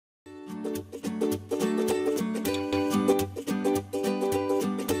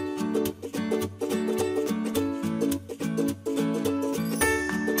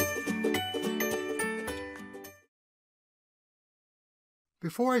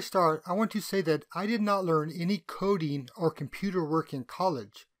Before I start, I want to say that I did not learn any coding or computer work in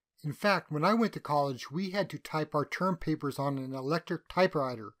college. In fact, when I went to college, we had to type our term papers on an electric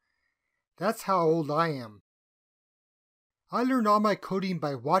typewriter. That's how old I am. I learned all my coding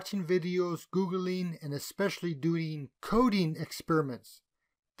by watching videos, Googling, and especially doing coding experiments.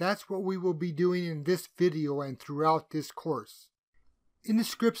 That's what we will be doing in this video and throughout this course. In the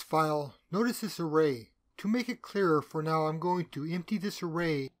scripts file, notice this array. To make it clearer, for now I'm going to empty this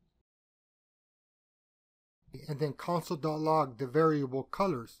array and then console.log the variable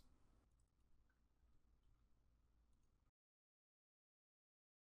colors.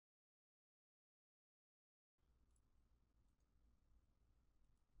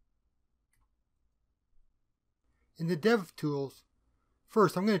 In the dev tools,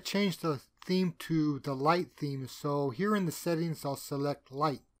 first I'm going to change the theme to the light theme, so here in the settings I'll select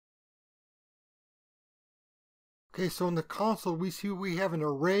light. Okay, so in the console we see we have an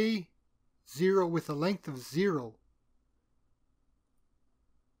array 0 with a length of 0.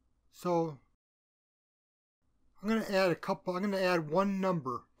 So I'm going to add one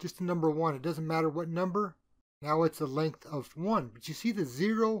number, just the number 1. It doesn't matter what number. Now it's a length of 1. But you see the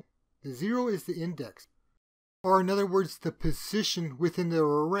 0 is the index. Or in other words, the position within the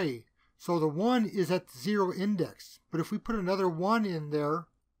array. So the 1 is at the 0 index. But if we put another 1 in there,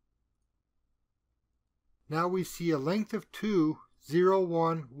 now we see a length of 2, 0,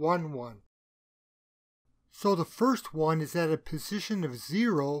 1, 1, 1. So the first one is at a position of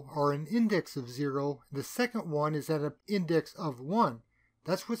 0 or an index of 0. The second one is at an index of 1.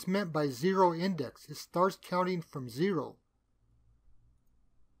 That's what's meant by 0 index. It starts counting from 0.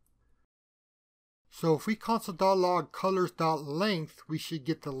 So if we console.log colors.length, we should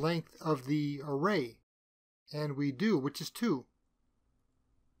get the length of the array. And we do, which is 2.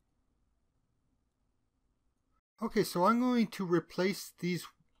 Okay, so I'm going to replace these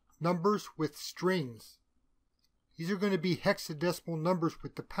numbers with strings. These are going to be hexadecimal numbers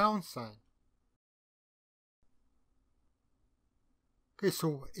with the pound sign. Okay,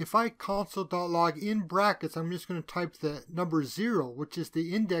 so if I console.log in brackets, I'm just going to type the number 0, which is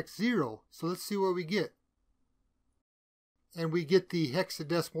the index 0. So let's see what we get. And we get the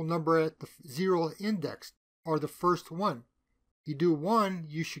hexadecimal number at the 0 index, or the first one. If you do 1,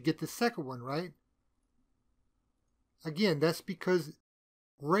 you should get the second one, right? Again, that's because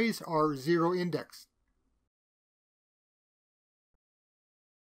arrays are 0 indexed.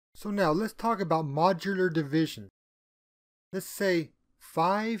 So now let's talk about modular division. Let's say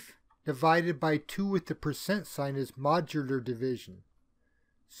 5 divided by 2 with the percent sign is modular division.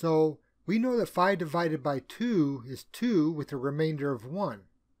 So we know that 5 divided by 2 is 2 with a remainder of 1.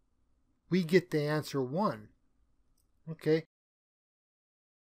 We get the answer 1. Okay.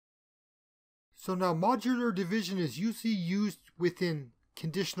 So now modular division is usually used within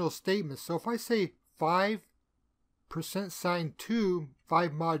conditional statements. So if I say 5% sign 2,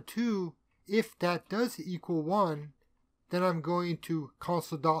 5 mod 2, if that does equal 1, then I'm going to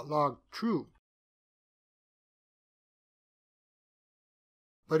console.log true.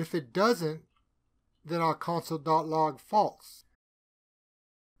 But if it doesn't, then I'll console.log false.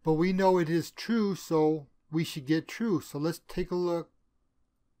 But we know it is true, so we should get true. So let's take a look.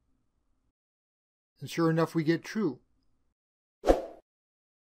 And sure enough, we get true.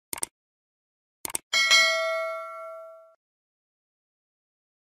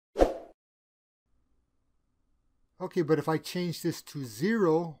 Okay, but if I change this to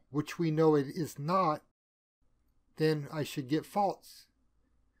 0, which we know it is not, then I should get false.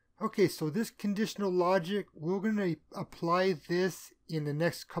 Okay, so this conditional logic, we're going to apply this in the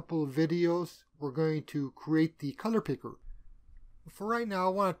next couple of videos. We're going to create the color picker. For right now, I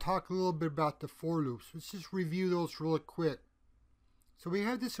want to talk a little bit about the for loops. Let's just review those really quick. So we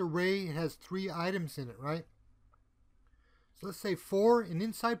have this array, it has 3 items in it, right? So let's say for, and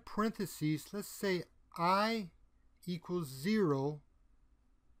inside parentheses, let's say I equals 0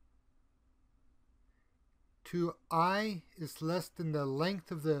 to I is less than the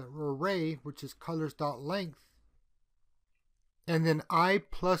length of the array, which is colors.length, and then I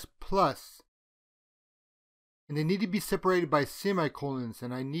plus plus. And they need to be separated by semicolons,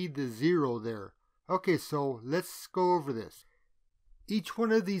 and I need the 0 there. Okay, so let's go over this. Each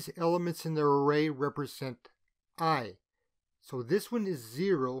one of these elements in the array represent I. So this one is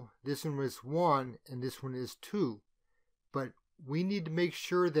 0, this one is 1, and this one is 2. But we need to make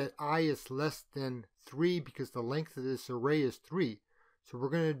sure that I is less than 3 because the length of this array is 3. So we're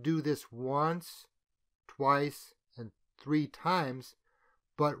going to do this once, twice, and 3 times.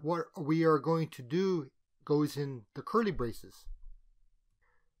 But what we are going to do goes in the curly braces.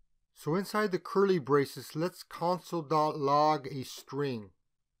 So inside the curly braces, let's console.log a string.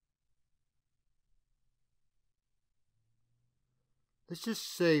 Let's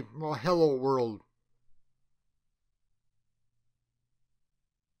just say, well, hello world.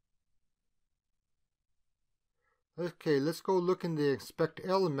 Okay, let's go look in the inspect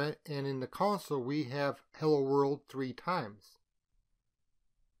element, and in the console we have hello world 3 times.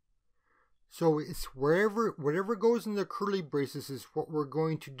 So it's whatever goes in the curly braces is what we're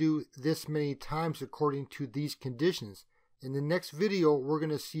going to do this many times according to these conditions. In the next video, we're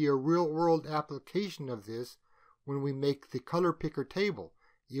going to see a real-world application of this when we make the color picker table.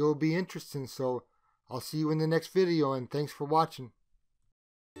 It will be interesting, so I'll see you in the next video, and thanks for watching.